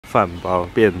饭包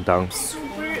便当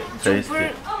Super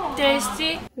tasty.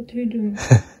 tasty. What are you doing?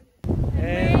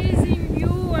 Amazing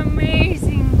view,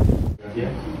 amazing.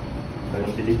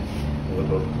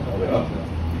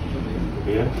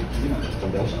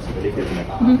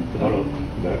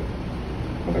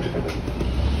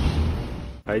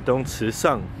 Taitung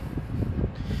Chihshang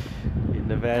in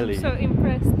the valley. I'm so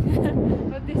impressed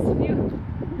with this view.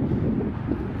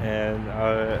 And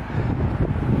our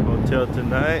hotel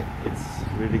tonight, it's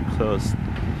really close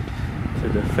to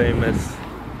the famous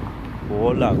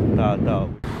伯朗大道.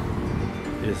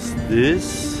 Is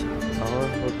this our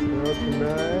hotel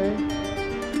tonight?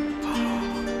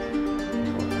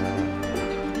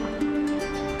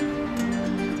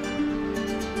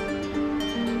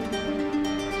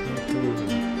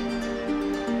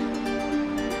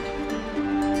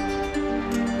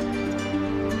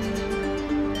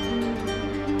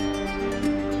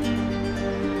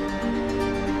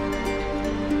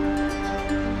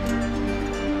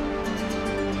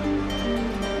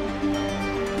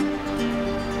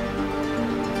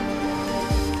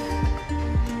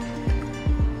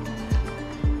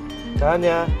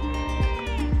 Tanya.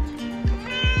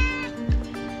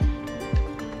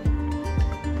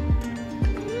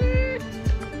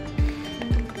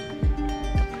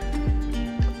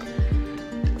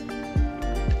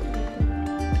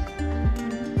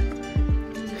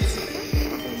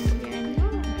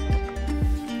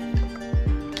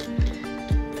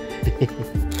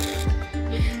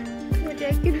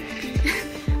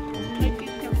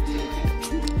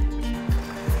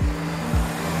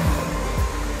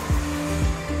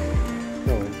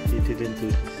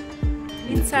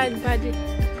 Inside body,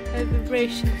 a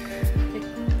vibration.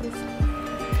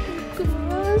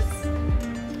 Gross.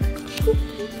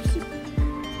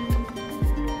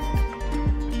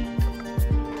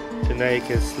 Tonight you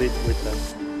can sleep with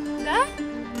us. Да?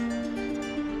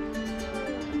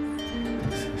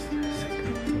 This is the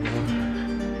second floor.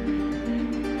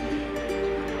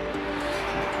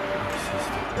 This is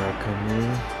the balcony.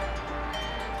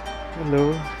 Hello.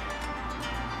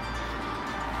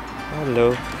 Hello.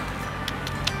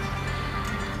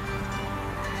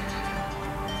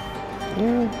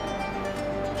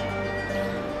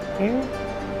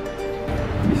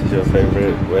 This is your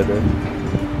favorite weather?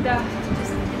 Да.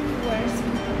 Just wear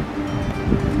some.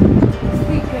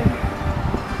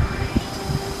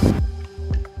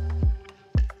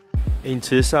 In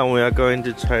Chihshang, we are going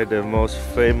to try the most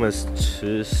famous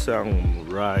Chihshang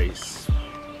rice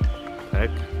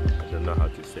pack. I don't know how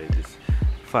to say this.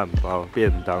 饭包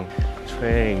便当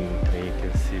train, and you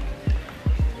can sit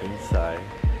inside.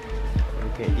 You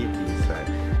can eat inside.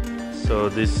 So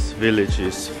this village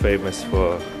is famous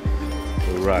for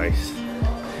the rice.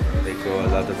 They grow a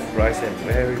lot of rice and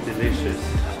very delicious,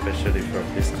 especially from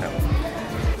this town.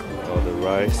 All the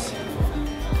rice.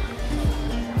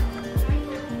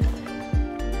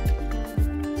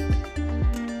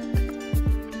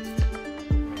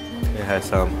 It has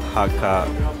some Hakka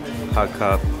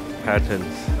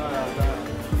patterns.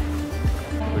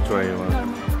 Which one you want?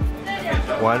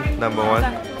 One? Number one?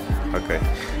 Okay.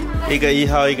 一个1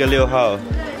号，一个6号。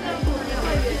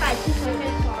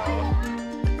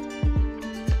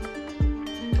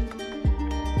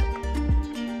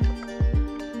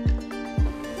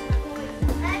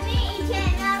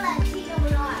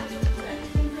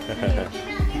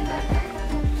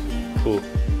Cool.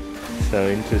 So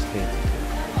interesting.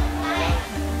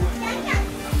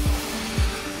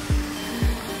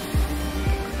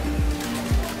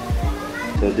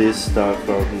 So this starts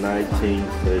from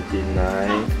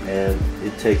 1939 and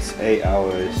it takes 8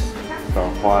 hours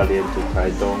from Hualien to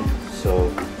Taitung.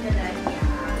 So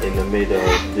in the middle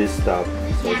of this stop,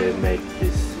 so they make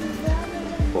this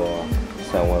for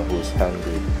someone who's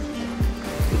hungry.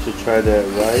 You should try the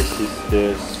rice if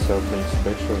there's something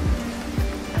special.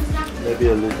 Maybe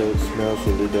a little, smells a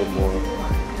little more.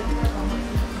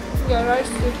 Yeah, rice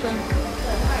different.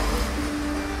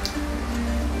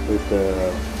 With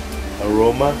the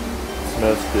aroma,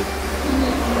 smells good.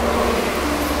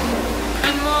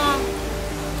 And more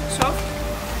soft.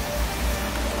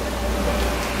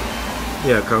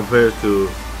 Yeah, compared to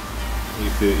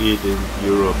if you eat in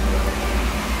Europe.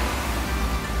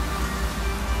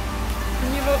 У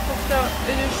него как-то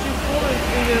или шлифуют,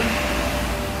 или...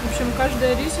 В общем,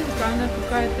 каждая рисинка, она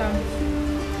какая-то...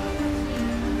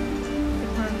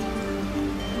 такая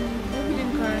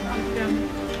кругленькая, и прям...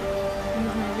 Не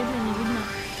знаю, видно, не видно.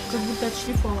 Как будто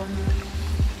отшлифована.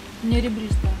 Не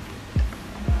ребристая.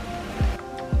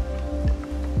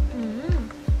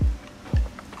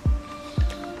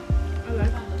 I like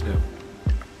it. Yeah.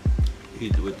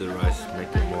 Eat with the rice,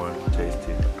 make it more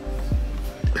tasty.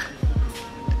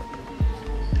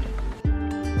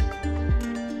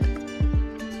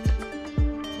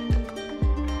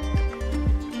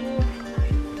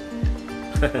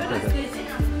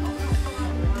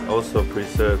 Also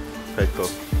preserved pickle.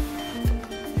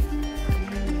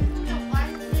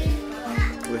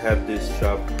 We have this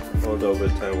shop all over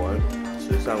Taiwan,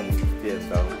 池上便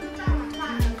当.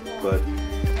 But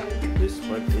this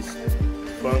one is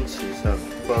from Chihshang,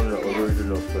 from the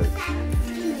original place.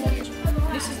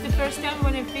 This is the first time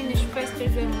when I finish faster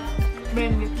than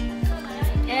Brandon.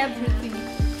 Everything.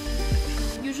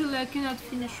 Usually I cannot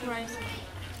finish rice,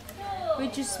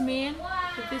 which is mean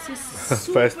that this is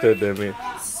Faster than me.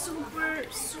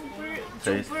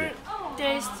 super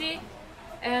tasty,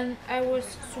 and I was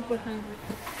super hungry.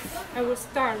 I was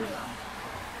starving.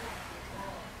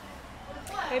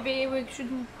 Maybe we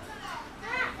should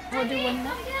order one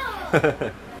more.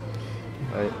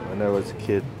 When I was a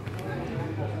kid,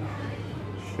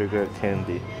 sugar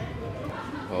candy,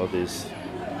 all this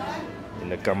in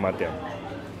the gamadiam.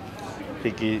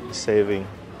 Piggy saving.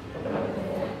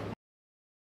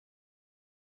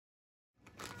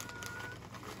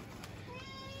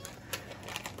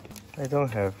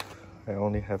 I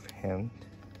only have hand.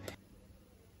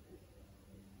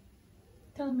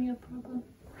 Tell me your problem.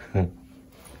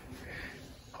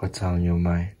 What's on your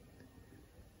mind?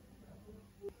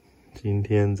 今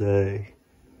天在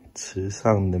池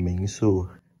上的民宿。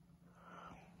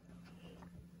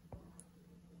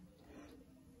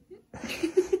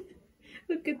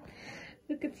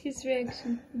Look at his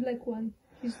reaction. Black one.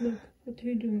 He's look. What are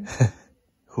you doing?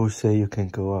 Who say you can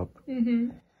go up?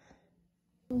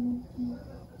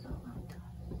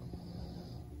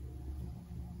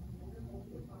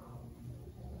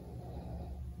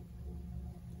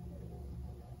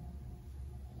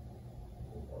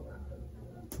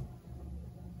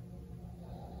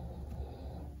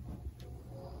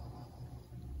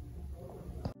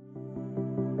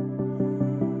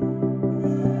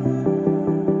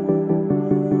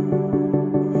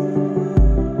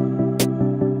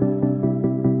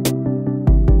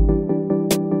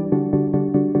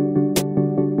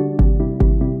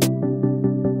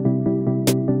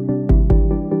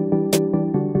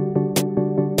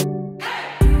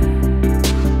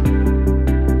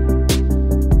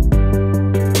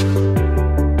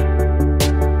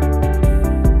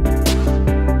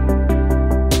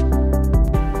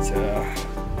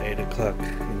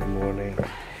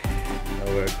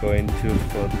 Going to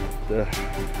for the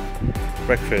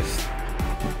breakfast.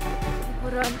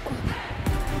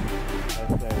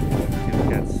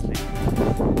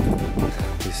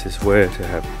 This is where to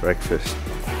have breakfast.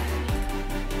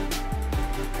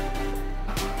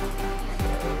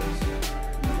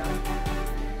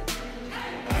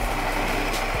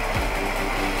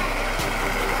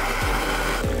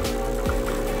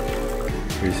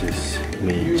 This is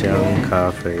米浆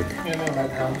咖啡。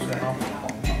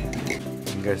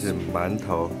应该是馒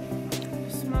头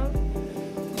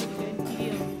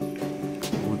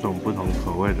，5种不同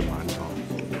口味的馒头，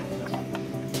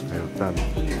还有蛋，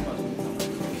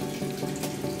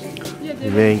里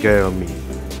面应该有米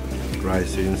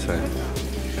 ，rice inside。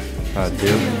啊，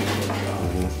对。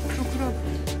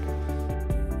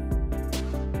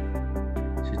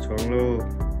起床喽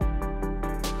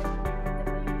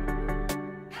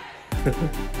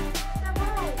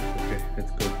！Okay,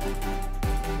 let's go.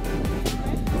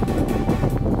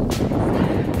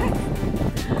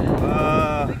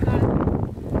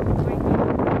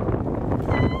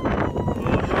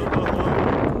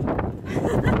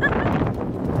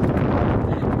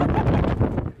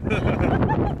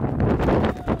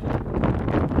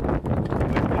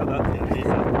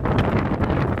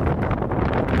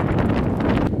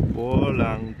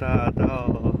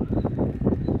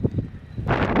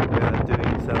 We are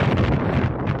doing some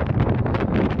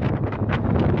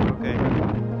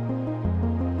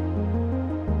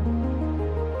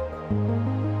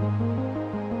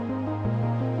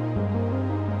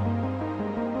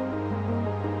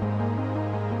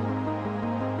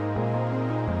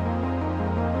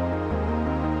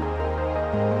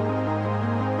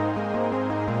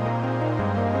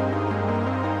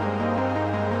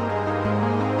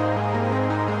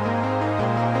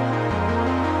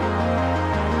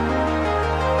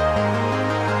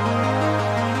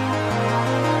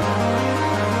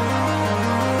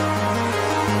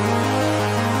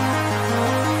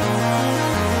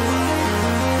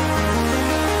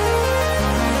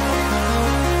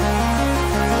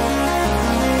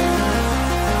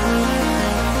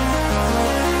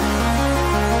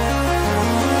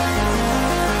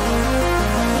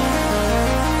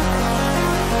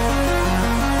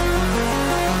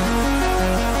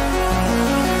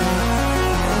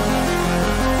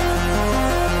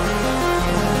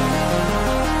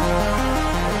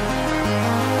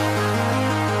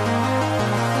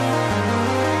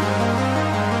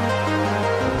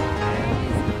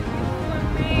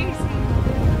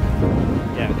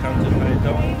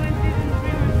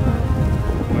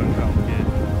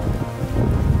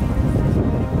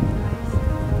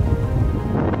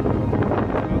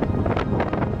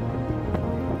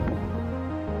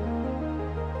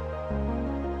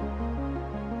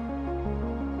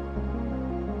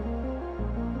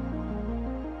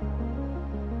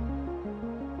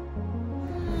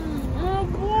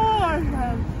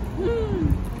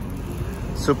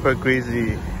super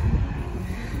greasy,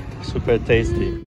 super tasty.